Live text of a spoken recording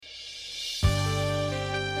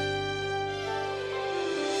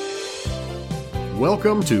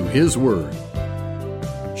Welcome to His Word.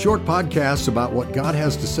 Short podcasts about what God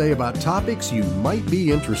has to say about topics you might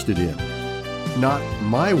be interested in. Not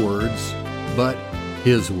my words, but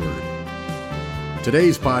His Word.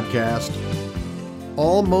 Today's podcast,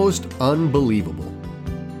 Almost Unbelievable.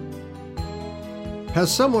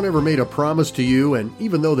 Has someone ever made a promise to you, and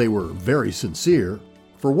even though they were very sincere,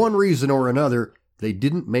 for one reason or another, they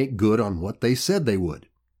didn't make good on what they said they would?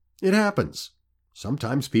 It happens.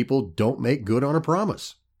 Sometimes people don't make good on a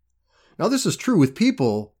promise. Now, this is true with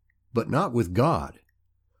people, but not with God.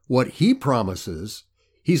 What He promises,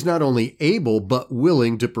 He's not only able but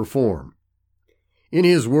willing to perform. In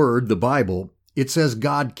His Word, the Bible, it says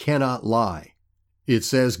God cannot lie. It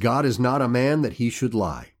says God is not a man that He should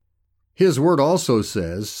lie. His Word also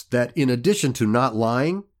says that in addition to not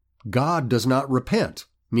lying, God does not repent,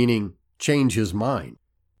 meaning change His mind.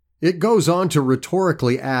 It goes on to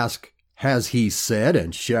rhetorically ask, has He said,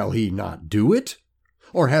 and shall He not do it?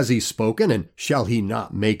 Or has He spoken, and shall He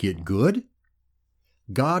not make it good?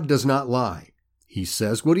 God does not lie. He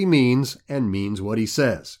says what He means and means what He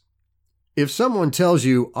says. If someone tells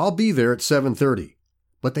you, I'll be there at 7:30,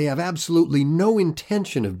 but they have absolutely no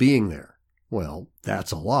intention of being there, well,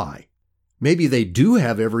 that's a lie. Maybe they do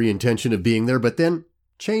have every intention of being there, but then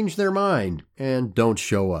change their mind and don't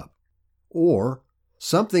show up. Or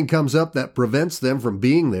something comes up that prevents them from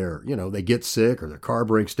being there. They get sick or their car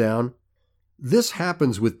breaks down. This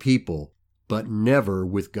happens with people, but never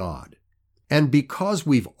with God. And because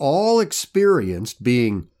we've all experienced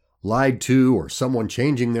being lied to, or someone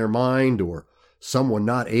changing their mind, or someone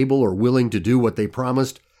not able or willing to do what they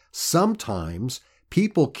promised, sometimes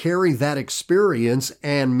people carry that experience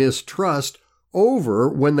and mistrust over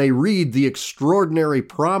when they read the extraordinary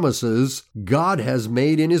promises God has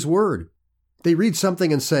made in His Word. They read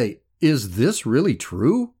something and say, is this really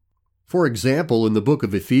true? For example, in the book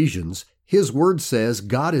of Ephesians, His Word says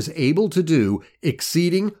God is able to do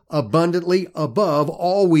exceeding abundantly above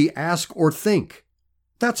all we ask or think.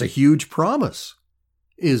 That's a huge promise.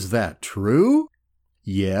 Is that true?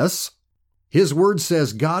 Yes. His Word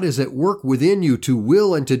says God is at work within you to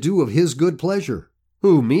will and to do of His good pleasure.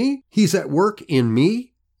 Who, me? He's at work in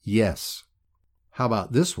me? Yes. How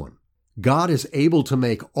about this one? God is able to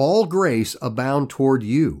make all grace abound toward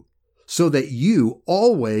you, so that you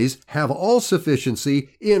always have all sufficiency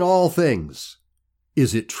in all things.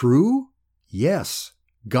 Is it true? Yes.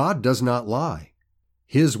 God does not lie.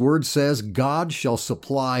 His Word says God shall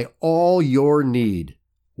supply all your need.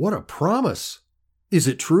 What a promise! Is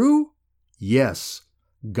it true? Yes.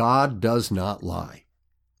 God does not lie.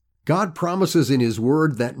 God promises in His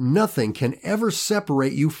Word that nothing can ever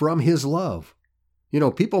separate you from His love.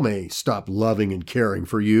 People may stop loving and caring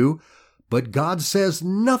for you, but God says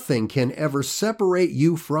nothing can ever separate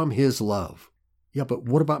you from His love. Yeah, but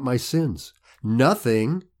what about my sins?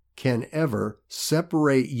 Nothing can ever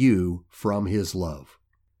separate you from His love.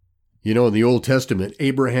 In the Old Testament,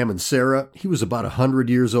 Abraham and Sarah, he was about 100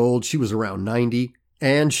 years old, she was around 90,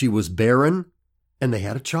 and she was barren, and they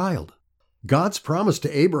had a child. God's promise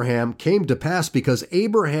to Abraham came to pass because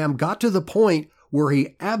Abraham got to the point where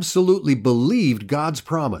he absolutely believed God's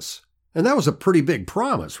promise. And that was a pretty big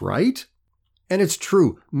promise, right? And it's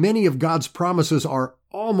true, many of God's promises are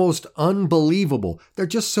almost unbelievable. They're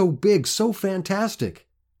just so big, so fantastic.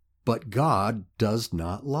 But God does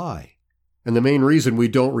not lie. And the main reason we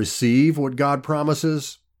don't receive what God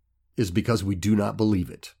promises is because we do not believe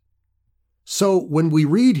it. So when we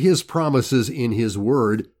read His promises in His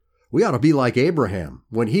Word, we ought to be like Abraham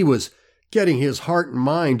when he was getting his heart and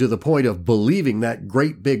mind to the point of believing that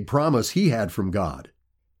great big promise he had from God.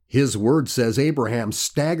 His Word says Abraham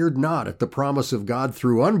staggered not at the promise of God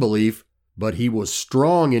through unbelief, but he was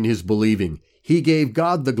strong in his believing. He gave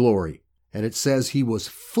God the glory. And it says he was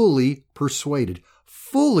fully persuaded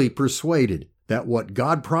that what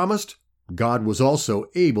God promised, God was also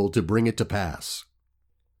able to bring it to pass.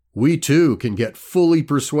 We too can get fully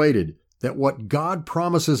persuaded that what God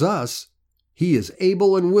promises us, He is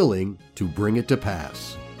able and willing to bring it to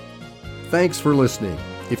pass. Thanks for listening.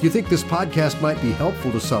 If you think this podcast might be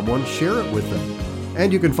helpful to someone, share it with them.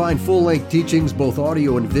 And you can find full-length teachings, both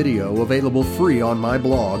audio and video, available free on my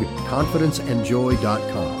blog,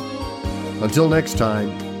 confidenceandjoy.com. Until next time,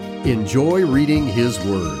 enjoy reading His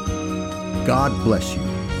Word. God bless you.